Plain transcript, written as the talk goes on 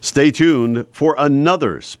Stay tuned for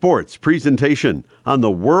another sports presentation on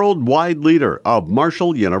the worldwide leader of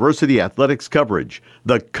Marshall University athletics coverage,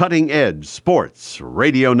 the Cutting Edge Sports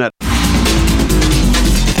Radio Network.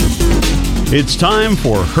 It's time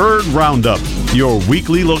for Herd Roundup, your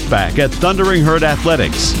weekly look back at Thundering Herd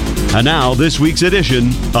athletics. And now, this week's edition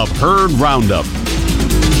of Herd Roundup.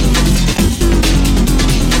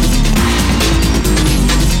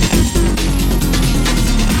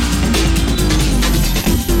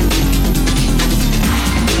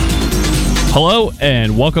 Hello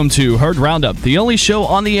and welcome to Herd Roundup, the only show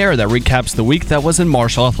on the air that recaps the week that was in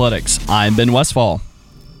Marshall athletics. I'm Ben Westfall.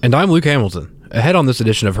 And I'm Luke Hamilton. Ahead on this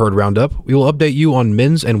edition of Herd Roundup, we will update you on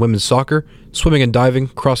men's and women's soccer, swimming and diving,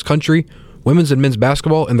 cross country, women's and men's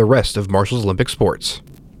basketball, and the rest of Marshall's Olympic sports.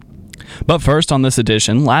 But first on this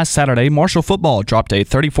edition, last Saturday, Marshall football dropped a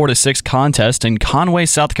 34-6 contest in Conway,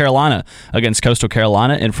 South Carolina against Coastal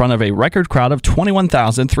Carolina in front of a record crowd of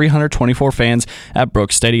 21,324 fans at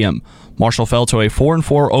Brooks Stadium. Marshall fell to a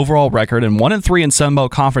 4-4 overall record and 1-3 in Sun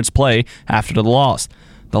Belt Conference play after the loss.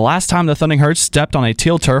 The last time the Thundering Herd stepped on a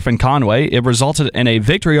teal turf in Conway, it resulted in a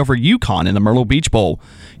victory over UConn in the Myrtle Beach Bowl.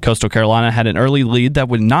 Coastal Carolina had an early lead that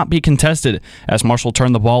would not be contested, as Marshall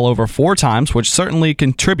turned the ball over 4 times, which certainly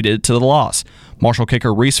contributed to the loss. Marshall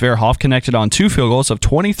kicker Reese Verhoff connected on 2 field goals of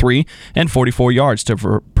 23 and 44 yards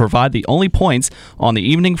to provide the only points on the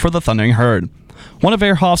evening for the Thundering Herd. One of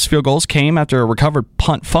Verhoff's field goals came after a recovered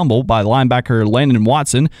punt fumble by linebacker Landon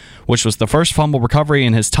Watson, which was the first fumble recovery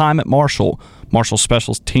in his time at Marshall. Marshall's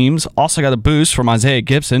special teams also got a boost from Isaiah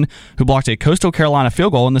Gibson, who blocked a Coastal Carolina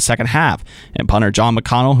field goal in the second half, and punter John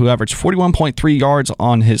McConnell, who averaged 41.3 yards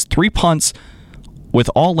on his 3 punts, with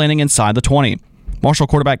all landing inside the 20. Marshall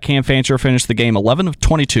quarterback Cam Fancher finished the game 11 of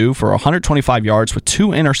 22 for 125 yards with 2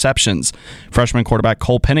 interceptions. Freshman quarterback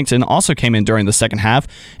Cole Pennington also came in during the second half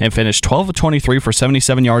and finished 12 of 23 for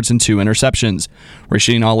 77 yards and 2 interceptions.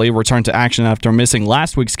 Rasheen Ali returned to action after missing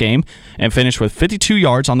last week's game and finished with 52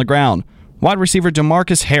 yards on the ground. Wide receiver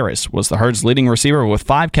DeMarcus Harris was the Herd's leading receiver with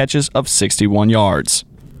 5 catches of 61 yards.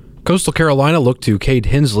 Coastal Carolina looked to Cade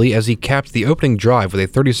Hensley as he capped the opening drive with a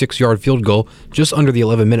 36-yard field goal just under the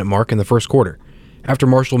 11-minute mark in the first quarter. After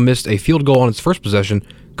Marshall missed a field goal on its first possession,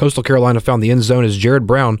 Coastal Carolina found the end zone as Jared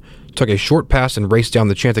Brown took a short pass and raced down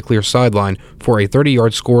the Chanticleer sideline for a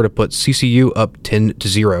 30-yard score to put CCU up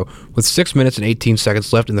 10-0, with 6 minutes and 18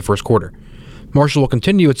 seconds left in the first quarter. Marshall will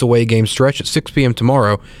continue its away game stretch at 6 p.m.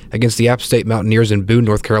 tomorrow against the App State Mountaineers in Boone,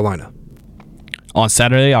 North Carolina. On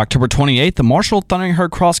Saturday, October 28th, the Marshall Thundering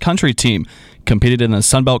Herd cross-country team competed in the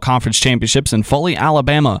Sun Belt Conference Championships in Foley,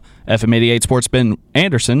 Alabama. FM 88 Sports' Ben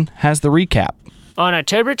Anderson has the recap. On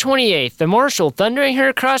October 28th, the Marshall Thundering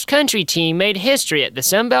Herd cross-country team made history at the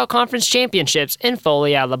Sun Belt Conference Championships in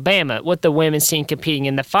Foley, Alabama, with the women's team competing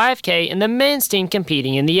in the 5K and the men's team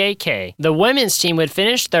competing in the 8K. The women's team would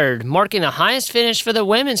finish third, marking the highest finish for the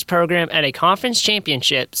women's program at a conference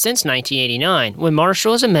championship since 1989, when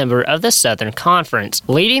Marshall was a member of the Southern Conference.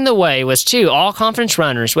 Leading the way was 2 all-conference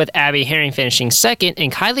runners, with Abby Herring finishing second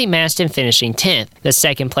and Kylie Maston finishing 10th. The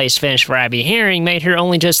second-place finish for Abby Herring made her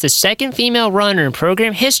only just the second female runner in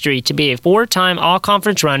program history to be a 4-time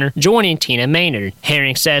all-conference runner, joining Tina Maynard.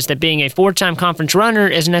 Herring says that being a 4-time conference runner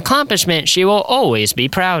is an accomplishment she will always be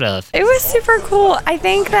proud of. It was super cool. I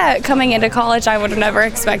think that coming into college, I would have never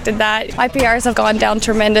expected that. My PRs have gone down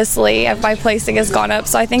tremendously, and my placing has gone up,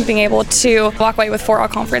 so I think being able to walk away with 4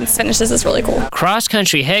 all-conference finishes is really cool.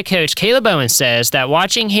 Cross-country head coach Caleb Owen says that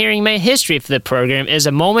watching Herring make history for the program is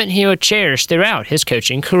a moment he will cherish throughout his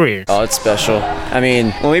coaching career. Oh, it's special. I mean,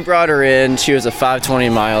 when we brought her in, she was a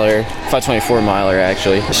 524 miler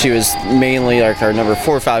actually. She was mainly like our number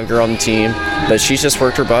 4 or 5 girl on the team, but she's just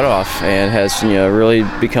worked her butt off and has, really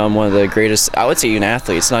become one of the greatest, I would say, even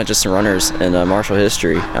athletes, not just runners in Marshall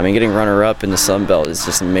history. I mean, getting runner-up in the Sun Belt is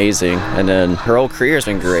just amazing, and then her whole career has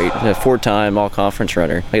been great. A 4-time all-conference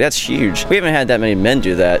runner, like that's huge. We haven't had that many men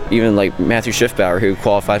do that. Even like Matthew Schiffbauer, who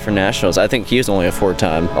qualified for nationals, I think he was only a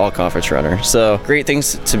 4-time all-conference runner. So great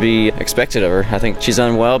things to be expected of her. I think she's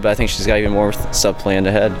done well, but I think she's got even more stuff planned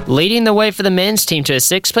ahead. Leading the way for the men's team to a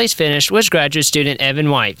 6th-place finish was graduate student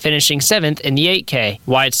Evan White, finishing 7th in the 8K.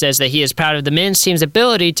 White says that he is proud of the men's team's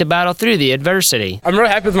ability to battle through the adversity. I'm really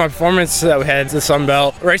happy with my performance that we had at the Sun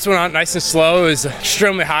Belt. The race went out nice and slow. It was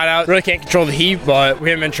extremely hot out. Really can't control the heat, but we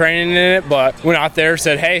haven't been training in it. But went out there,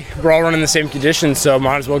 said, hey, we're all running the same conditions, so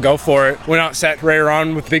might as well go for it. Went out, sat right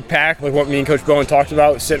around with big pack, like what me and Coach Bowen talked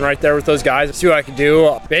about, sitting right there with those guys, see what I could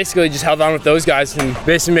do. Basically just held on with those guys and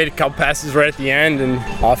basically made a couple passes right at the end, and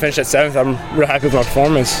I finished at 7th. I'm real happy with my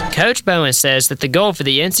performance. Coach Bowen says that the goal for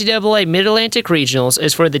the NCAA Mid-Atlantic Regionals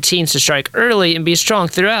is for the teams to strike early and be strong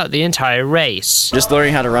throughout the entire race. Just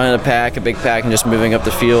learning how to run in a pack, a big pack, and just moving up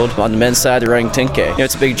the field. On the men's side, they're running 10K.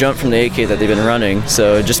 It's a big jump from the 8K that they've been running,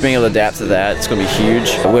 so just being able to adapt to that, it's going to be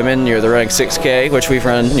huge. Women, they're running 6K, which we've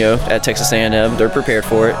run, at Texas A&M. They're prepared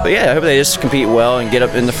for it. But yeah, I hope they just compete well and get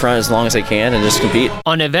up in the front as long as they can and just compete.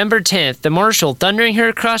 On November 10th, the Marshall Thundering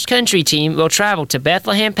Herd cross country team will travel to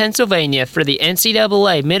Bethlehem, Pennsylvania for the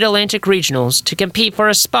NCAA Mid-Atlantic Regionals to compete for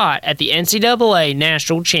a spot at the NCAA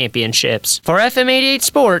National Championships. For FM 88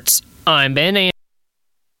 Sports, I'm Ben Anderson.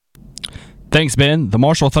 Thanks, Ben. The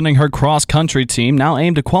Marshall Thundering Herd cross country team now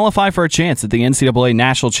aim to qualify for a chance at the NCAA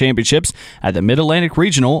National Championships at the Mid-Atlantic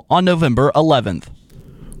Regional on November 11th.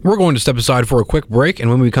 We're going to step aside for a quick break, and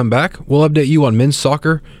when we come back, we'll update you on men's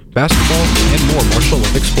soccer, basketball, and more Marshall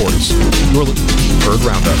Olympic sports. You're Herd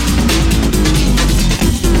Roundup.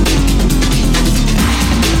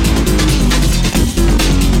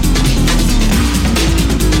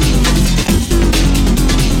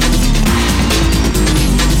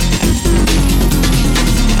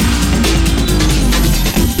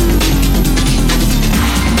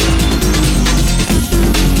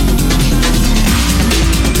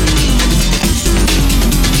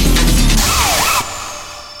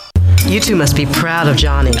 You two must be proud of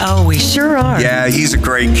Johnny. Oh, we sure are. Yeah, he's a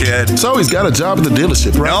great kid. So he's got a job at the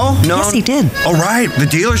dealership, right? No. Yes, he did. Oh, right, the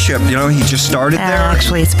dealership. He just started there.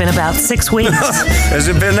 Actually, it's been about 6 weeks. Has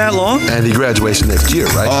it been that long? And he graduates next year,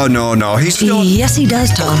 right? Oh, no. He's still... Yes, he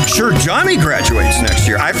does, Tom. Sure, Johnny graduates next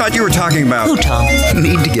year. I thought you were talking about... Who, Tom?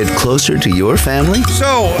 Need to get closer to your family?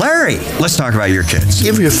 So, Larry, let's talk about your kids.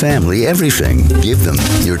 Give your family everything. Give them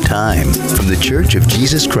your time. From the Church of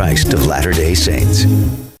Jesus Christ of Latter-day Saints.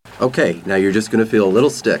 Okay, now you're just going to feel a little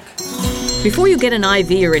stick. Before you get an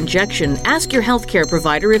IV or injection, ask your healthcare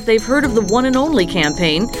provider if they've heard of the One and Only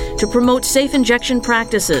campaign to promote safe injection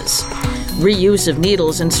practices. Reuse of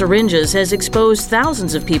needles and syringes has exposed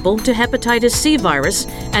thousands of people to hepatitis C virus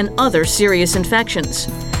and other serious infections.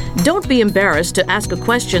 Don't be embarrassed to ask a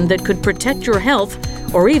question that could protect your health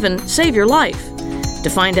or even save your life.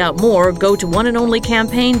 To find out more, go to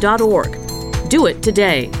oneandonlycampaign.org. Do it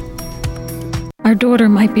today. Our daughter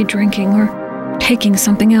might be drinking or taking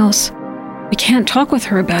something else. We can't talk with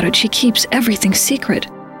her about it. She keeps everything secret.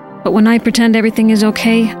 But when I pretend everything is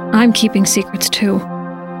okay, I'm keeping secrets too.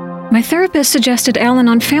 My therapist suggested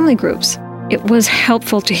Al-Anon family groups. It was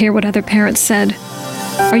helpful to hear what other parents said.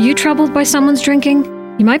 Are you troubled by someone's drinking?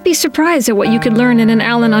 You might be surprised at what you could learn in an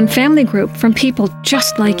Al-Anon family group from people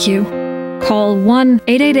just like you. Call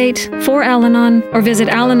 1-888-4-AL-ANON or visit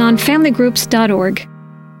alanonfamilygroups.org.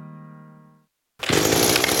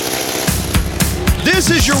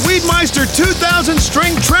 This is your Weedmeister 2000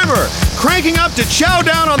 string trimmer, cranking up to chow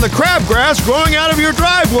down on the crabgrass growing out of your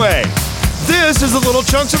driveway. This is the little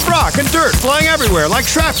chunks of rock and dirt flying everywhere like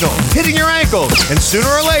shrapnel, hitting your ankles, and sooner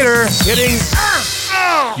or later, hitting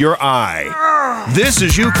your eye. This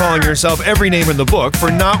is you calling yourself every name in the book for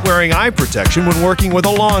not wearing eye protection when working with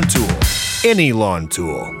a lawn tool. Any lawn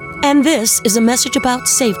tool. And this is a message about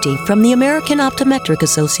safety from the American Optometric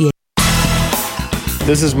Association.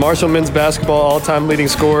 This is Marshall men's basketball all-time leading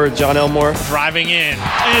scorer, John Elmore. Driving in.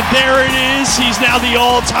 And there it is. He's now the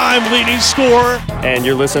all-time leading scorer. And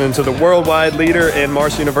you're listening to the worldwide leader in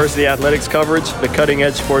Marshall University athletics coverage, the Cutting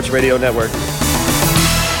Edge Sports Radio Network.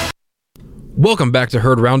 Welcome back to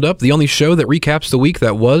Herd Roundup, the only show that recaps the week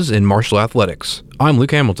that was in Marshall athletics. I'm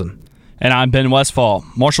Luke Hamilton. And I'm Ben Westfall.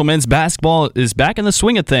 Marshall men's basketball is back in the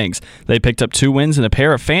swing of things. They picked up 2 wins in a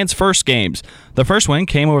pair of fans' first games. The first win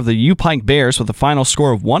came over the U-Pike Bears with a final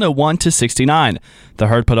score of 101-69. The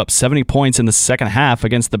Herd put up 70 points in the second half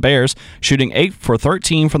against the Bears, shooting 8 for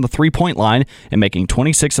 13 from the three-point line and making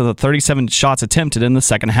 26 of the 37 shots attempted in the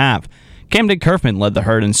second half. Camden Kerfman led the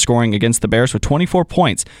Herd in scoring against the Bears with 24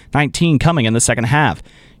 points, 19 coming in the second half.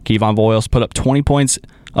 Kevon Voiles put up 20 points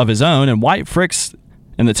of his own, and White Fricks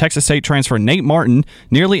and the Texas State transfer Nate Martin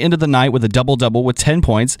nearly ended the night with a double-double with 10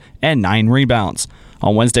 points and 9 rebounds.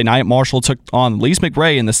 On Wednesday night, Marshall took on Lees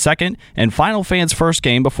McRae in the second and final fans' first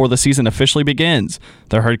game before the season officially begins.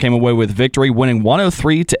 The Herd came away with victory, winning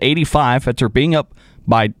 103-85 after being up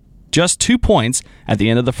by just 2 points at the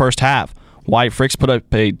end of the first half. White Fricks put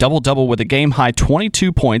up a double-double with a game-high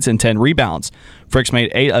 22 points and 10 rebounds. Fricks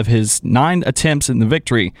made 8 of his 9 attempts in the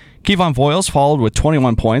victory. Kevon Voiles followed with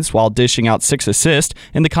 21 points while dishing out 6 assists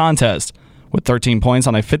in the contest. With 13 points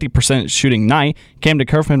on a 50% shooting night, Camden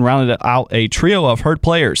Kerfman rounded out a trio of Herd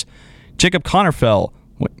players. Jacob Connerfeld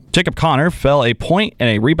Jacob Connor fell a point and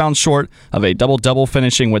a rebound short of a double-double,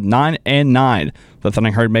 finishing with 9 and 9. The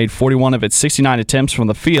Thundering Herd made 41 of its 69 attempts from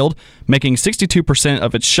the field, making 62%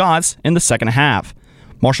 of its shots in the second half.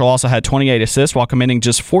 Marshall also had 28 assists while committing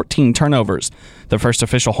just 14 turnovers. The first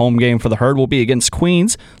official home game for the Herd will be against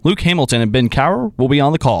Queens. Luke Hamilton and Ben Cower will be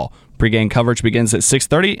on the call. Pre-game coverage begins at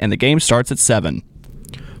 6:30 and the game starts at 7.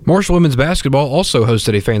 Marshall women's basketball also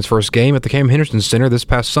hosted a fans' first game at the Cam Henderson Center this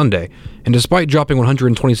past Sunday, and despite dropping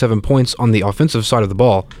 127 points on the offensive side of the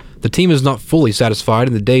ball, the team is not fully satisfied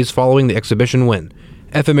in the days following the exhibition win.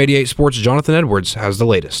 FM 88 Sports' Jonathan Edwards has the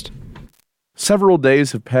latest. Several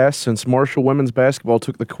days have passed since Marshall women's basketball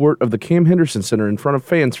took the court of the Cam Henderson Center in front of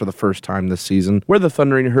fans for the first time this season, where the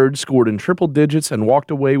Thundering Herd scored in triple digits and walked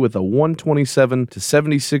away with a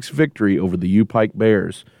 127-76 victory over the U-Pike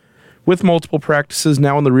Bears. With multiple practices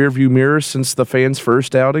now in the rearview mirror since the fans'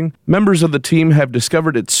 first outing, members of the team have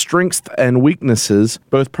discovered its strengths and weaknesses,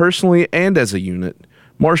 both personally and as a unit.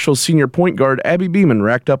 Marshall's senior point guard Abby Beeman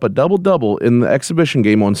racked up a double-double in the exhibition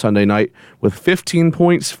game on Sunday night with 15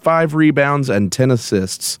 points, 5 rebounds, and 10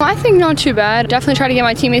 assists. I think not too bad. Definitely try to get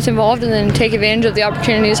my teammates involved and then take advantage of the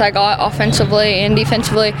opportunities I got offensively and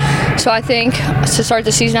defensively. So I think to start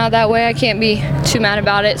the season out that way, I can't be too mad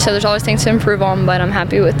about it. So there's always things to improve on, but I'm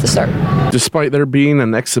happy with the start. Despite there being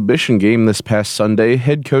an exhibition game this past Sunday,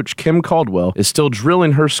 head coach Kim Caldwell is still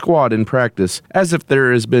drilling her squad in practice as if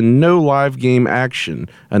there has been no live game action,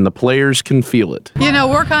 and the players can feel it. You know,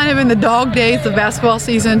 we're kind of in the dog days of basketball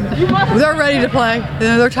season. They're ready to play.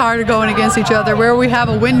 They're tired of going against each other. Where we have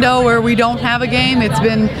a window where we don't have a game, it's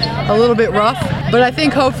been a little bit rough. But I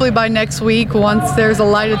think hopefully by next week, once there's a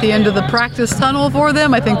light at the end of the practice tunnel for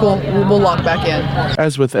them, I think we'll lock back in.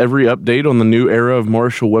 As with every update on the new era of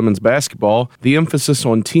Marshall women's basketball, the emphasis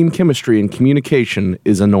on team chemistry and communication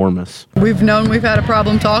is enormous. We've known we've had a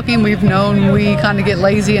problem talking. We've known we kind of get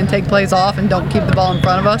lazy and take plays off and don't keep the ball in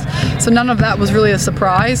front of us. So none of that was really a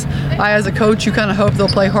surprise. As a coach, you kind of hope they'll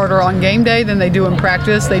play harder on game day than they do in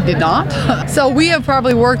practice. They did not. So we have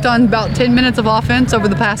probably worked on about 10 minutes of offense over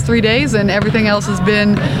the past 3 days, and everything else has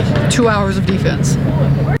been 2 hours of defense.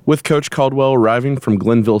 With Coach Caldwell arriving from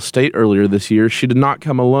Glenville State earlier this year, she did not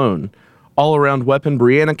come alone. All-around weapon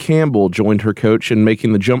Brianna Campbell joined her coach in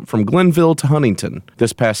making the jump from Glenville to Huntington.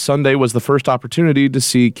 This past Sunday was the first opportunity to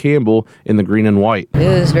see Campbell in the green and white. It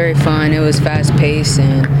was very fun. It was fast-paced,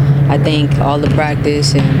 and I think all the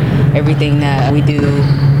practice and everything that we do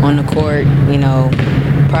on the court, you know,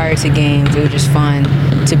 prior to games, it was just fun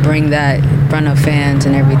to bring that in front of fans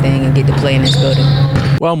and everything and get to play in this building.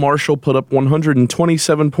 While Marshall put up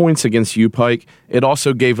 127 points against U-Pike, it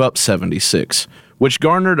also gave up 76, which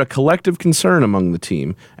garnered a collective concern among the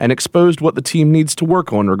team and exposed what the team needs to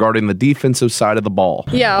work on regarding the defensive side of the ball.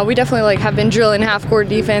 Yeah, we definitely have been drilling half-court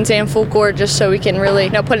defense and full court just so we can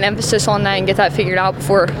really put an emphasis on that and get that figured out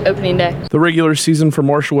before opening day. The regular season for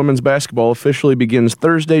Marshall women's basketball officially begins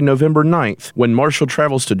Thursday, November 9th, when Marshall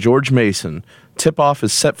travels to George Mason. Tip-off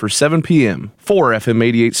is set for 7 p.m. For FM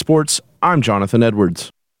 88 Sports, I'm Jonathan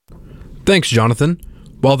Edwards. Thanks, Jonathan.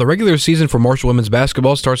 While the regular season for Marshall women's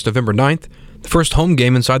basketball starts November 9th, the first home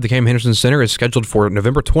game inside the Cam Henderson Center is scheduled for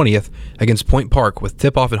November 20th against Point Park, with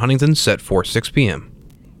tip-off in Huntington set for 6 p.m.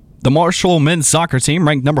 The Marshall men's soccer team,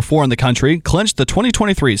 ranked number 4 in the country, clinched the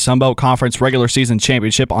 2023 Sunbelt Conference regular season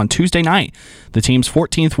championship on Tuesday night. The team's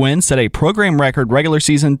 14th win set a program record regular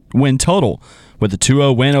season win total. With a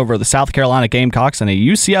 2-0 win over the South Carolina Gamecocks and a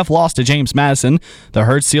UCF loss to James Madison, the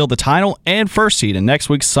Herd sealed the title and first seed in next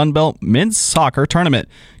week's Sunbelt men's soccer tournament.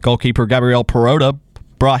 Goalkeeper Gabriel Perota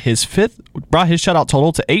brought his shutout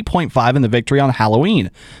total to 8.5 in the victory on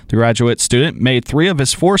Halloween. The graduate student made 3 of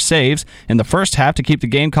his 4 saves in the first half to keep the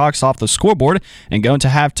Gamecocks off the scoreboard and go into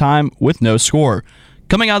halftime with no score.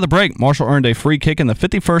 Coming out of the break, Marshall earned a free kick in the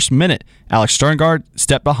 51st minute. Alex Sterngard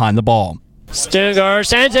stepped behind the ball. Stuttgart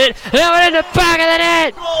sends it, now in the back of the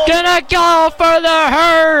net, gonna go for the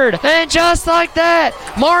Herd, and just like that,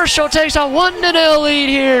 Marshall takes a 1-0 lead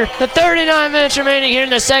here, the 39 minutes remaining here in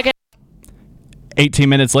the second. 18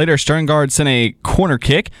 minutes later, Sterngard sent a corner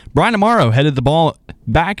kick. Brian Amaro headed the ball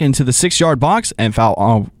back into the 6-yard box and fouled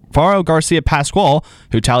Alvaro Garcia Pascual,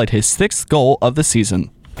 who tallied his 6th goal of the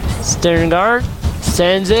season. Sterngard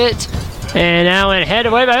sends it, and now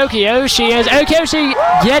headed away by Okioshi as Okioshi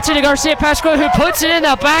gets it to Garcia Pascual, who puts it in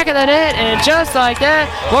the back of the net, and just like that,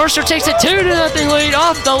 Marshall takes a 2-0 lead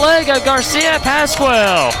off the leg of Garcia Pascual.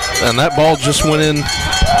 And that ball just went in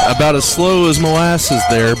about as slow as molasses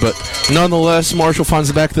there, but nonetheless, Marshall finds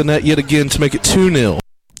the back of the net yet again to make it 2-0.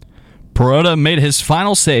 Perota made his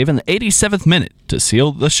final save in the 87th minute to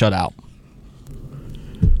seal the shutout.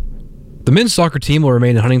 The men's soccer team will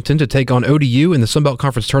remain in Huntington to take on ODU in the Sunbelt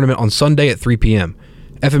Conference Tournament on Sunday at 3 p.m.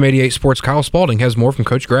 FM 88 Sports' Kyle Spalding has more from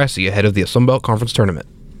Coach Grassi ahead of the Sunbelt Conference Tournament.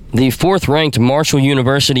 The fourth-ranked Marshall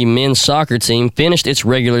University men's soccer team finished its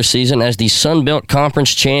regular season as the Sunbelt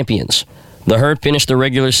Conference champions. The Herd finished the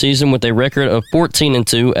regular season with a record of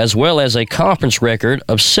 14-2 as well as a conference record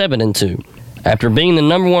of 7-2. After being the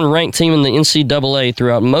number one ranked team in the NCAA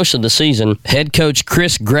throughout most of the season, head coach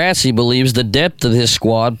Chris Grassi believes the depth of his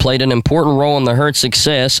squad played an important role in the Herd's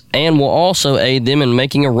success and will also aid them in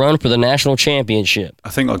making a run for the national championship. I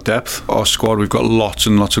think our depth, our squad, we've got lots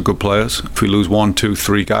and lots of good players. If we lose 1, 2,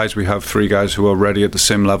 3 guys, we have 3 guys who are ready at the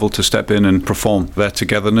same level to step in and perform. Their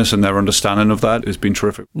togetherness and their understanding of that has been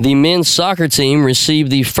terrific. The men's soccer team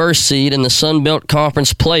received the first seed in the Sunbelt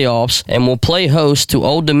Conference playoffs and will play host to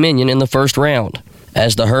Old Dominion in the first round.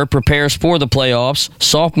 As the Herd prepares for the playoffs,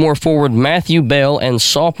 sophomore forward Matthew Bell and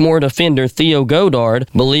sophomore defender Theo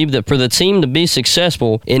Godard believe that for the team to be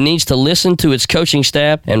successful, it needs to listen to its coaching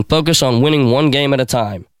staff and focus on winning one game at a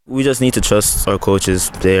time. We just need to trust our coaches.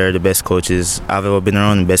 They are the best coaches I've ever been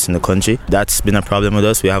around, the best in the country. That's been a problem with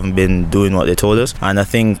us. We haven't been doing what they told us. And I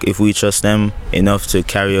think if we trust them enough to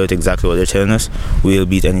carry out exactly what they're telling us, we'll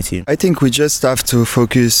beat any team. I think we just have to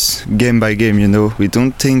focus game by game, We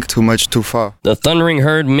don't think too much too far. The Thundering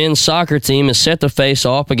Herd men's soccer team is set to face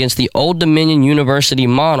off against the Old Dominion University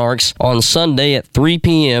Monarchs on Sunday at 3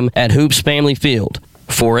 p.m. at Hoops Family Field.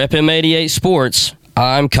 For FM 88 Sports,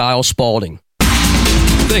 I'm Kyle Spalding.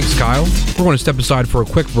 Thanks, Kyle. We're going to step aside for a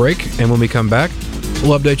quick break, and when we come back,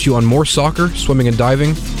 we'll update you on more soccer, swimming and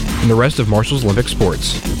diving, and the rest of Marshall's Olympic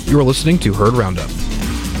sports. You are listening to Herd Roundup.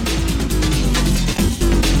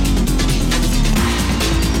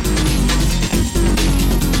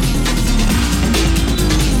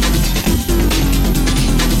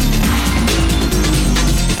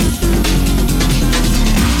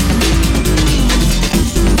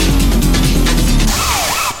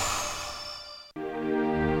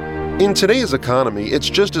 In today's economy, it's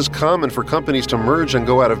just as common for companies to merge and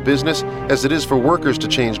go out of business as it is for workers to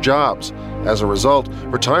change jobs. As a result,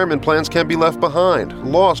 retirement plans can be left behind,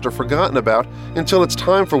 lost, or forgotten about until it's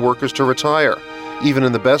time for workers to retire. Even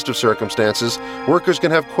in the best of circumstances, workers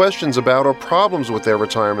can have questions about or problems with their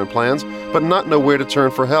retirement plans, but not know where to turn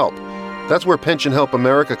for help. That's where Pension Help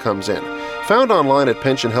America comes in. Found online at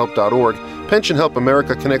pensionhelp.org, Pension Help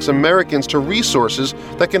America connects Americans to resources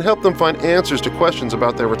that can help them find answers to questions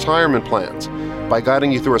about their retirement plans. By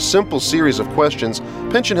guiding you through a simple series of questions,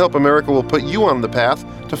 Pension Help America will put you on the path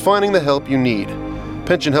to finding the help you need.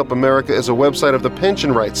 Pension Help America is a website of the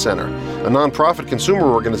Pension Rights Center, a nonprofit consumer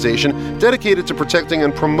organization dedicated to protecting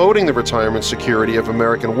and promoting the retirement security of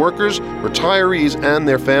American workers, retirees, and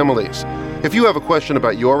their families. If you have a question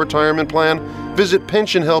about your retirement plan, visit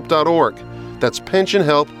pensionhelp.org. That's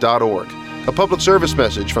pensionhelp.org. A public service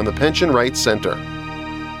message from the Pension Rights Center.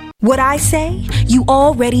 What I say, you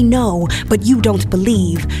already know, but you don't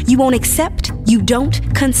believe. You won't accept, you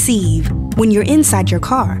don't conceive. When you're inside your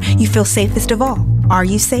car, you feel safest of all. Are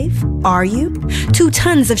you safe? Are you? 2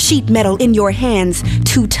 tons of sheet metal in your hands.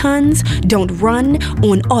 2 tons don't run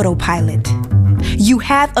on autopilot. You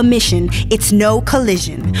have a mission. It's no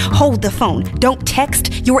collision. Hold the phone. Don't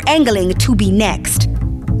text. You're angling to be next.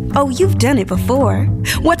 Oh, you've done it before.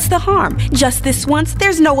 What's the harm? Just this once,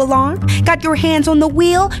 there's no alarm. Got your hands on the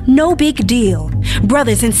wheel? No big deal.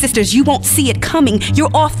 Brothers and sisters, you won't see it coming.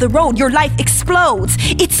 You're off the road, your life explodes.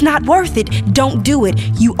 It's not worth it. Don't do it.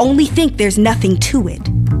 You only think there's nothing to it.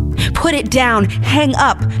 Put it down, hang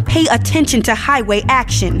up, pay attention to highway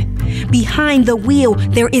action. Behind the wheel,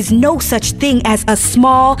 there is no such thing as a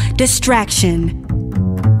small distraction.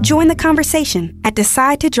 Join the conversation at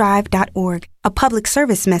decidetodrive.org, a public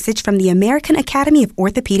service message from the American Academy of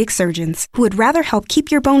Orthopedic Surgeons, who would rather help keep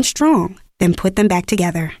your bones strong than put them back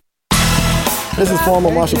together. This is former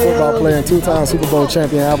Marshall football player and 2-time Super Bowl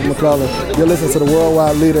champion Albert McClellan. You're listening to the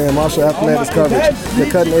worldwide leader in Marshall athletics coverage, the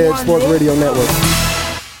Cutting Edge Sports Radio Network.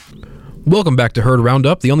 Welcome back to Herd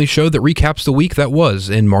Roundup, the only show that recaps the week that was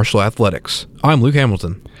in Marshall athletics. I'm Luke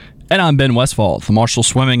Hamilton. And I'm Ben Westfall. The Marshall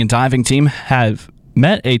swimming and diving team have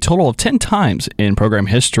met a total of 10 times in program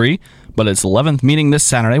history, but its 11th meeting this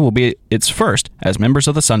Saturday will be its first as members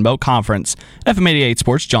of the Sunbelt Conference. FM 88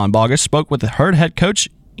 Sports' John Bogus spoke with the Herd head coach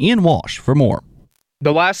Ian Walsh for more.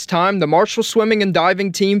 The last time the Marshall swimming and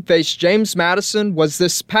diving team faced James Madison was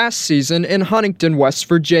this past season in Huntington, West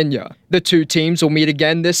Virginia. The two teams will meet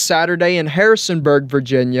again this Saturday in Harrisonburg,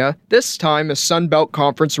 Virginia, this time as Sun Belt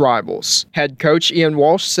Conference rivals. Head coach Ian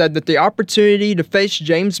Walsh said that the opportunity to face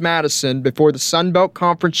James Madison before the Sun Belt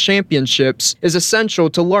Conference Championships is essential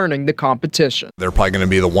to learning the competition. They're probably going to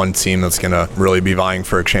be the one team that's going to really be vying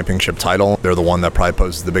for a championship title. They're the one that probably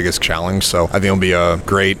poses the biggest challenge, so I think it'll be a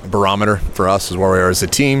great barometer for us as where we are as a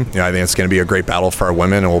team. I think it's going to be a great battle for our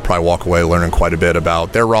women, and we'll probably walk away learning quite a bit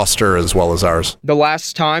about their roster as well as ours. The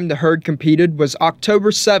last time the Herd competed was October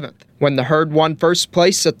 7th, when the Herd won first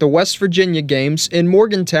place at the West Virginia Games in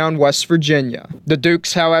Morgantown, West Virginia. The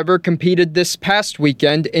Dukes, however, competed this past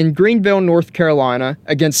weekend in Greenville, North Carolina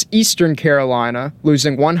against Eastern Carolina,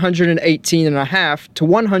 losing 118.5 to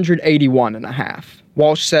 181.5.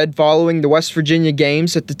 Walsh said following the West Virginia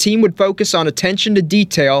Games that the team would focus on attention to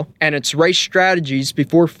detail and its race strategies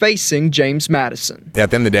before facing James Madison. At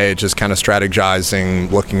the end of the day, it's just kind of strategizing,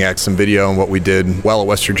 looking at some video and what we did well at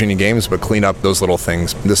West Virginia Games, but clean up those little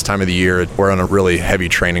things. This time of the year, we're on a really heavy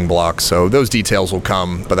training block, so those details will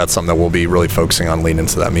come, but that's something that we'll be really focusing on leading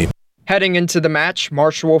into that meet. Heading into the match,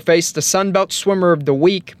 Marshall will face the Sun Belt Swimmer of the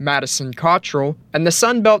Week, Madison Cottrell, and the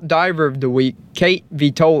Sun Belt Diver of the Week, Kate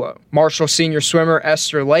Vitolo. Marshall senior swimmer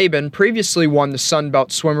Esther Laban previously won the Sun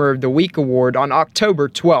Belt Swimmer of the Week award on October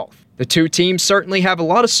 12th. The two teams certainly have a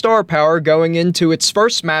lot of star power going into its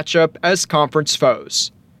first matchup as conference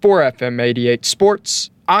foes. For FM 88 Sports,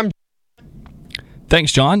 I'm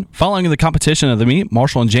Thanks, John. Following the competition of the meet,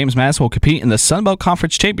 Marshall and James Madison will compete in the Sun Belt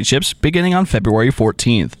Conference Championships beginning on February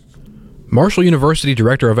 14th. Marshall University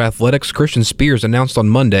Director of Athletics Christian Spears announced on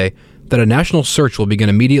Monday that a national search will begin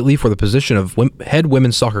immediately for the position of head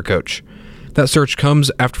women's soccer coach. That search comes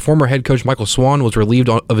after former head coach Michael Swan was relieved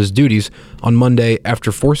of his duties on Monday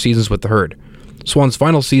after 4 seasons with the Herd. Swan's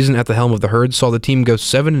final season at the helm of the Herd saw the team go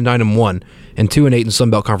 7-9-1 and 2-8 in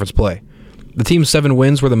Sun Belt Conference play. The team's 7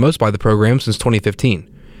 wins were the most by the program since 2015.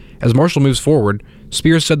 As Marshall moves forward,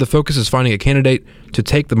 Spears said the focus is finding a candidate to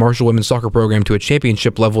take the Marshall women's soccer program to a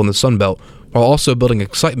championship level in the Sun Belt, while also building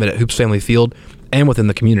excitement at Hoops Family Field and within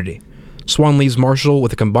the community. Swan leaves Marshall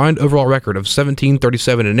with a combined overall record of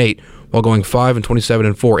 17-37-8, while going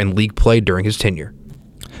 5-27-4 in league play during his tenure.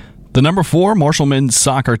 The number 4 Marshall men's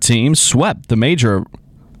soccer team swept the major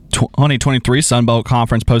 2023 Sun Belt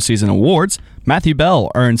Conference postseason awards. Matthew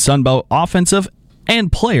Bell earned Sun Belt Offensive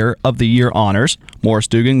and Player of the Year honors. Morris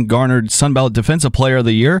Dugan garnered Sun Belt Defensive Player of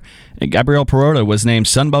the Year, and Gabrielle Perota was named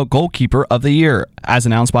Sun Belt Goalkeeper of the Year, as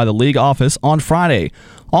announced by the league office on Friday.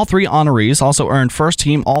 All 3 honorees also earned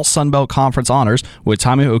first-team All-Sun Belt Conference honors, with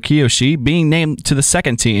Tommy Okiyoshi being named to the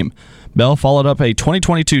second team. Bell followed up a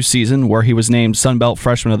 2022 season where he was named Sun Belt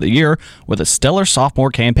Freshman of the Year with a stellar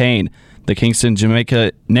sophomore campaign. The Kingston,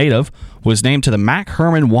 Jamaica native was named to the Mac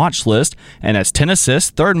Herman watch list and has 10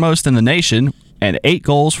 assists, third most in the nation, and 8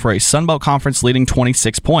 goals for a Sun Belt Conference leading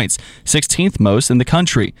 26 points, 16th most in the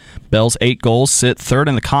country. Bell's 8 goals sit third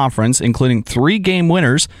in the conference, including 3 game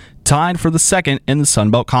winners, tied for the second in the Sun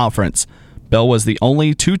Belt Conference. Bell was the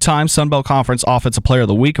only 2-time Sun Belt Conference Offensive Player of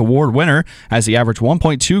the Week award winner, as he averaged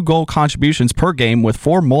 1.2 goal contributions per game with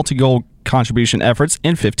 4 multi-goal contribution efforts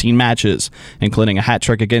in 15 matches, including a hat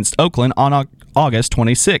trick against Oakland on August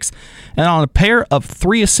 26th, and on a pair of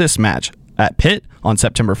 3 assist match at Pitt on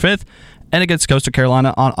September 5th, and against Coastal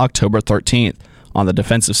Carolina on October 13th. On the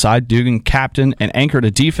defensive side, Dugan captained and anchored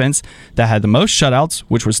a defense that had the most shutouts,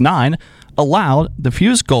 which was 9, allowed the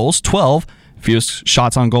fewest goals, 12, fewest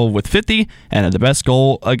shots on goal with 50, and had the best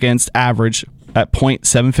goal against average at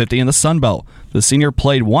 .750 in the Sun Belt. The senior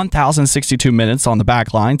played 1,062 minutes on the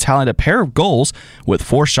back line, tallied a pair of goals with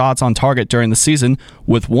 4 shots on target during the season,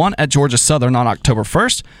 with 1 at Georgia Southern on October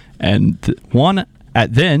 1st and 1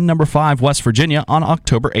 at then number 5 West Virginia on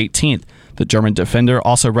October 18th. The German defender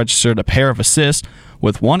also registered a pair of assists,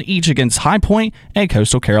 with 1 each against High Point and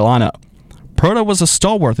Coastal Carolina. Perota was a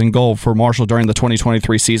stalwart in goal for Marshall during the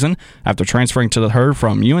 2023 season. After transferring to the Herd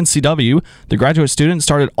from UNCW, the graduate student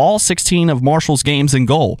started all 16 of Marshall's games in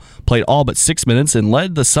goal, played all but 6 minutes, and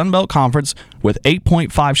led the Sun Belt Conference with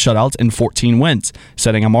 8.5 shutouts and 14 wins,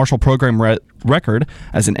 setting a Marshall program record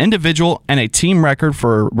as an individual and a team record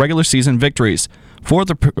for regular season victories. 4 of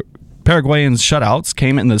the Paraguayans' shutouts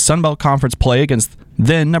came in the Sun Belt Conference play against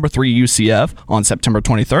then number 3 UCF on September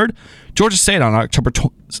 23rd, Georgia State on October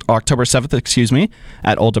 7th,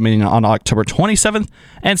 at Old Dominion on October 27th,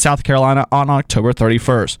 and South Carolina on October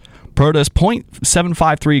 31st. Perota's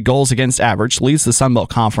 .753 goals against average leads the Sun Belt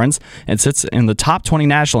Conference and sits in the top 20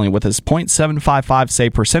 nationally with his .755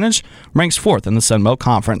 save percentage, ranks 4th in the Sun Belt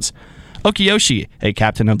Conference. Okiyoshi, a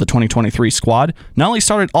captain of the 2023 squad, not only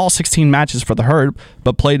started all 16 matches for the Herd,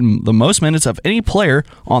 but played the most minutes of any player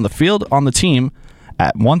on the field on the team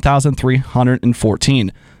at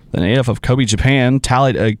 1,314. The native of Kobe, Japan,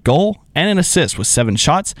 tallied a goal and an assist with 7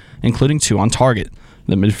 shots, including 2 on target.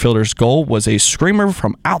 The midfielder's goal was a screamer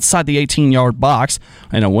from outside the 18-yard box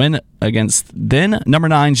in a win against then number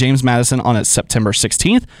 9 James Madison on September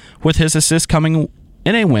 16th, with his assist coming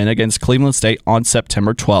in a win against Cleveland State on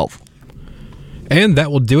September 12th. And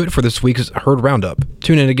that will do it for this week's Herd Roundup.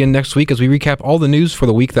 Tune in again next week as we recap all the news for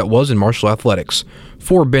the week that was in Marshall Athletics.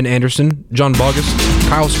 For Ben Anderson, John Bogus,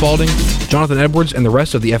 Kyle Spalding, Jonathan Edwards, and the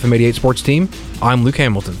rest of the FM88 sports team, I'm Luke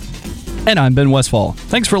Hamilton. And I'm Ben Westfall.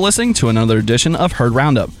 Thanks for listening to another edition of Herd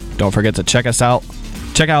Roundup. Don't forget to check out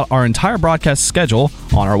our entire broadcast schedule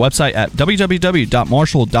on our website at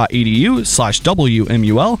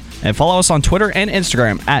www.marshall.edu/WMUL and follow us on Twitter and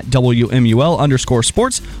Instagram at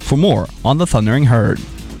WMUL_sports for more on the Thundering Herd.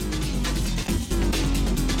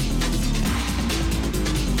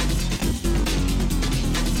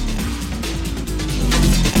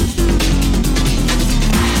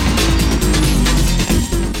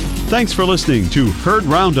 Thanks for listening to Herd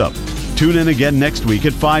Roundup. Tune in again next week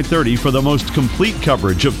at 5:30 for the most complete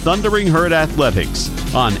coverage of Thundering Herd Athletics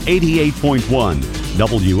on 88.1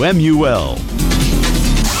 WMUL.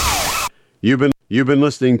 You've been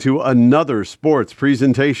listening to another sports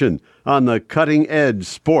presentation on the Cutting Edge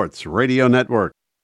Sports Radio Network.